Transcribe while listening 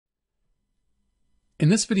In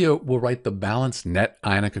this video, we'll write the balanced net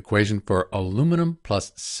ionic equation for aluminum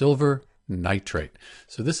plus silver nitrate.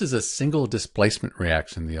 So this is a single displacement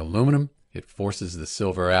reaction. The aluminum, it forces the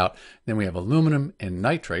silver out. Then we have aluminum and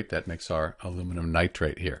nitrate. That makes our aluminum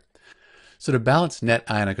nitrate here. So to balance net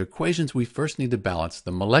ionic equations, we first need to balance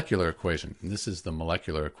the molecular equation. And this is the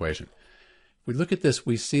molecular equation. If we look at this,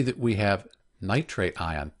 we see that we have nitrate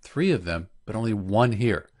ion, 3 of them, but only 1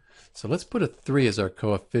 here. So let's put a 3 as our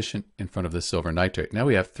coefficient in front of the silver nitrate. Now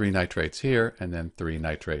we have 3 nitrates here and then 3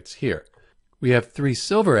 nitrates here. We have 3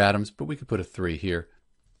 silver atoms, but we could put a 3 here.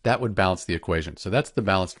 That would balance the equation. So that's the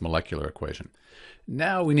balanced molecular equation.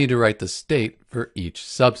 Now we need to write the state for each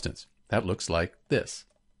substance. That looks like this.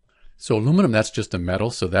 So aluminum, that's just a metal,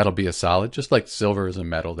 so that'll be a solid. Just like silver is a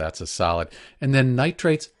metal, that's a solid. And then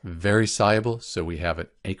nitrates, very soluble, so we have an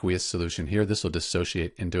aqueous solution here. This will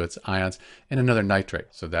dissociate into its ions, and another nitrate,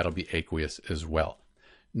 so that'll be aqueous as well.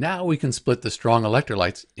 Now we can split the strong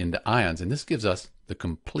electrolytes into ions, and this gives us the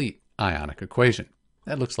complete ionic equation.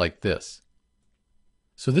 That looks like this.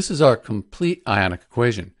 So this is our complete ionic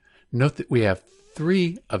equation. Note that we have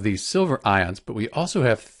 3 of these silver ions, but we also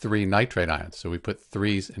have 3 nitrate ions. So we put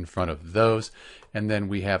 3's in front of those, and then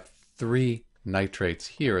we have 3 nitrates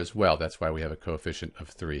here as well. That's why we have a coefficient of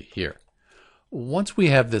 3 here. Once we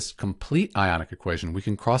have this complete ionic equation, we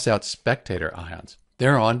can cross out spectator ions.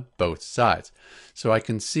 They're on both sides. So I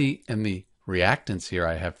can see in the reactants here,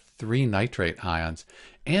 I have 3 nitrate ions,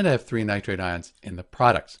 and I have 3 nitrate ions in the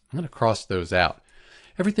products. I'm going to cross those out.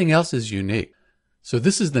 Everything else is unique. So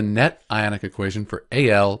this is the net ionic equation for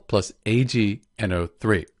Al plus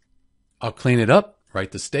AgNO3. I'll clean it up,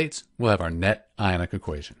 write the states, we'll have our net ionic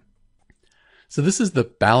equation. So this is the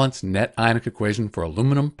balanced net ionic equation for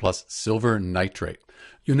aluminum plus silver nitrate.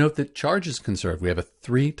 You'll note that charge is conserved. We have a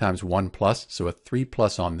 3 times 1 plus, so a 3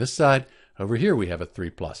 plus on this side. Over here we have a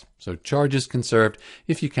 3 plus. So charge is conserved.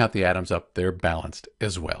 If you count the atoms up, they're balanced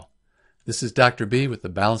as well. This is Dr. B with the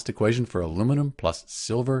balanced equation for aluminum plus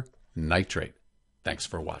silver nitrate. Thanks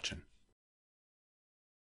for watching.